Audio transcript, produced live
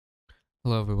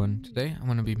Hello everyone, today I'm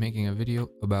going to be making a video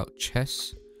about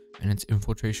chess and its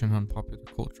infiltration on popular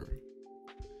culture.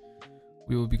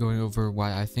 We will be going over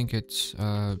why I think it's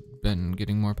been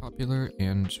getting more popular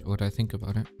and what I think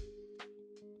about it.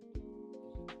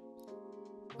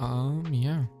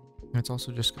 Yeah, it's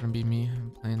also just going to be me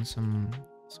playing some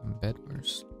Bed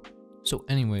Wars. So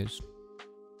anyways,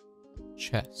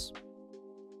 chess.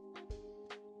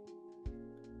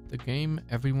 The game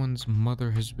everyone's mother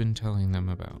has been telling them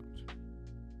about.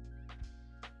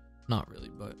 Not really,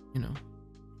 but you know.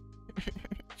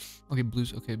 Okay,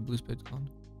 blue's bed's gone.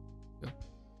 Go.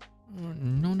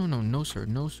 No, sir,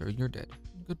 you're dead.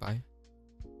 Goodbye.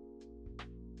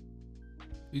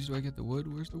 Please, do I get the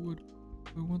wood? Where's the wood?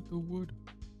 I want the wood.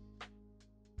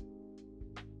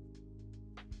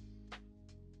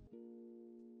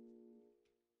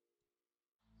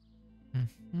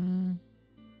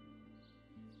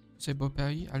 C'est beau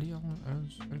pays, allez,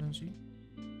 allons-y.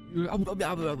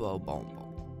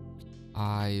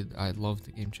 I love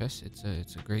the game chess. It's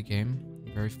a great game,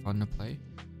 very fun to play,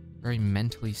 very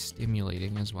mentally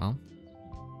stimulating as well.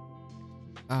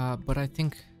 But I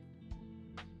think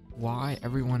why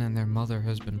everyone and their mother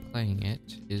has been playing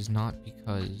it is not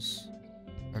because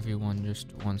everyone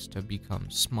just wants to become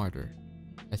smarter.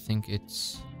 I think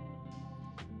it's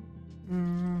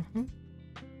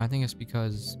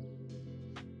because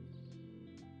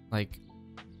like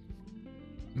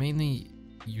mainly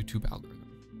YouTube algorithm,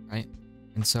 right?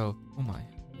 And so, oh my,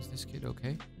 is this kid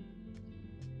okay?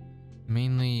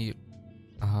 Mainly,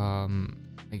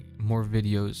 like more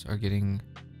videos are getting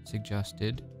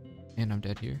suggested, and I'm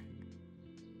dead here.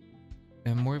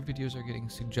 And more videos are getting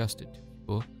suggested to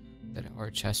people that are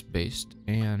chess based,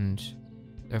 and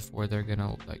therefore they're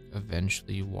gonna like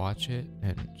eventually watch it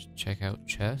and check out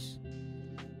chess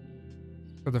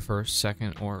for the first,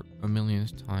 second, or a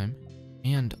millionth time.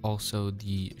 And also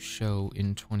the show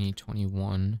in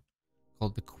 2021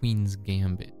 called The Queen's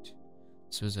Gambit.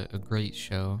 This was a great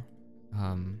show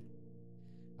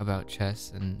about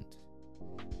chess and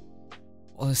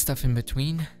all the stuff in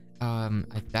between.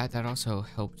 That also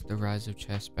helped the rise of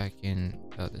chess back in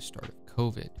the start of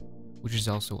COVID, which is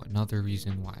also another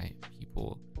reason why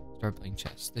people started playing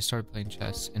chess. They started playing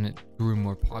chess and it grew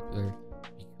more popular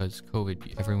because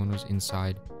COVID, everyone was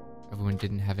inside, everyone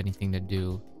didn't have anything to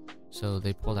do, so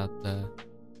they pulled out the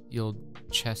old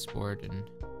chessboard and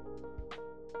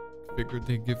figured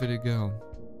they'd give it a go.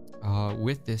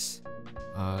 With this,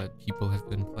 people have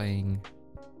been playing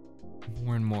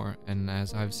more and more, and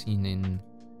as I've seen in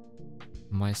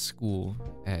my school,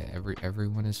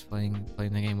 everyone is playing the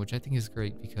game, which I think is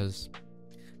great because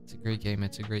it's a great game.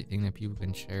 It's a great thing that people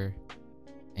can share,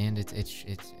 and it's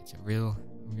a real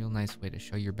nice way to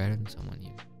show you're better than someone.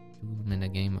 You do them in a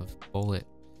game of bullet.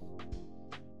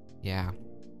 Yeah.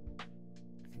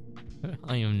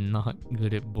 I am not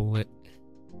good at bullet,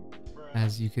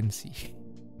 as you can see.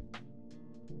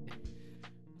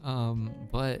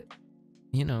 But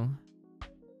you know,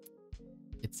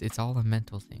 it's all a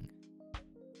mental thing,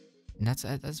 and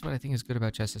that's what I think is good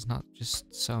about chess. It's not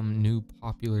just some new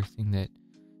popular thing that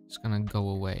is gonna go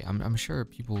away. I'm sure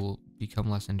people will become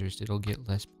less interested. It'll get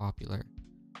less popular,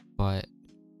 but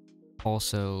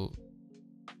also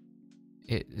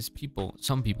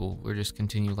some people will just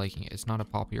continue liking it. It's not a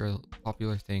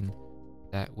popular thing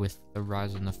that with the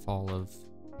rise and the fall of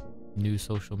new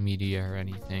social media or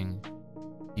anything,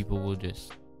 people will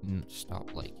just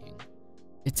stop liking.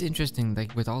 It's interesting,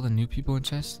 like with all the new people in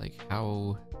chess, like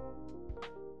how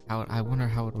I wonder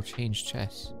how it'll change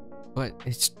chess. But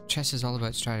chess is all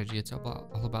about strategy. It's all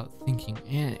about thinking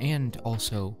and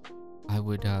also I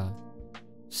would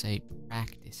say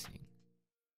practicing.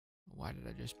 Why did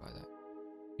I just buy that?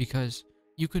 Because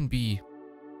you can be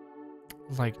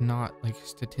like not like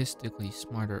statistically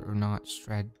smarter or not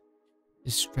strategically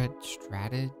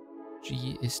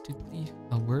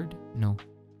a word? No,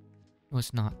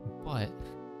 it's not. But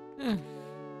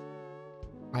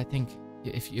I think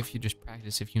if you just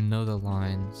practice, if you know the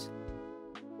lines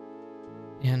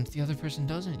and the other person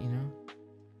doesn't, you know.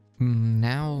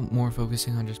 Now more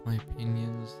focusing on just my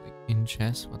opinions, like in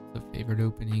chess, what's the favorite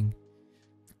opening?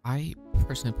 I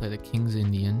personally play the King's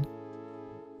Indian,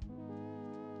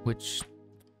 which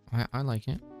I like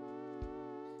it.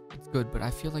 It's good, but I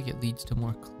feel like it leads to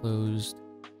more closed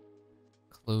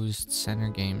center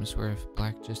games where if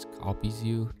black just copies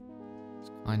you,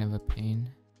 it's kind of a pain.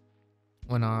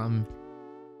 When I'm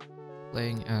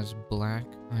playing as black,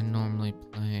 I normally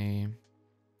play,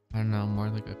 I don't know, more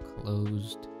like a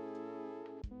closed.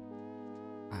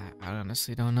 I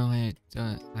honestly don't know. I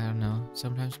don't know.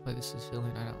 Sometimes play the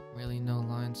Sicilian. I don't really know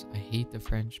lines. I hate the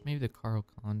French. Maybe the Carl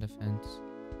Khan defense.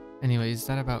 Anyways,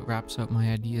 that about wraps up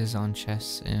my ideas on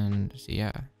chess, and so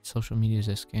yeah, social media is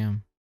a scam.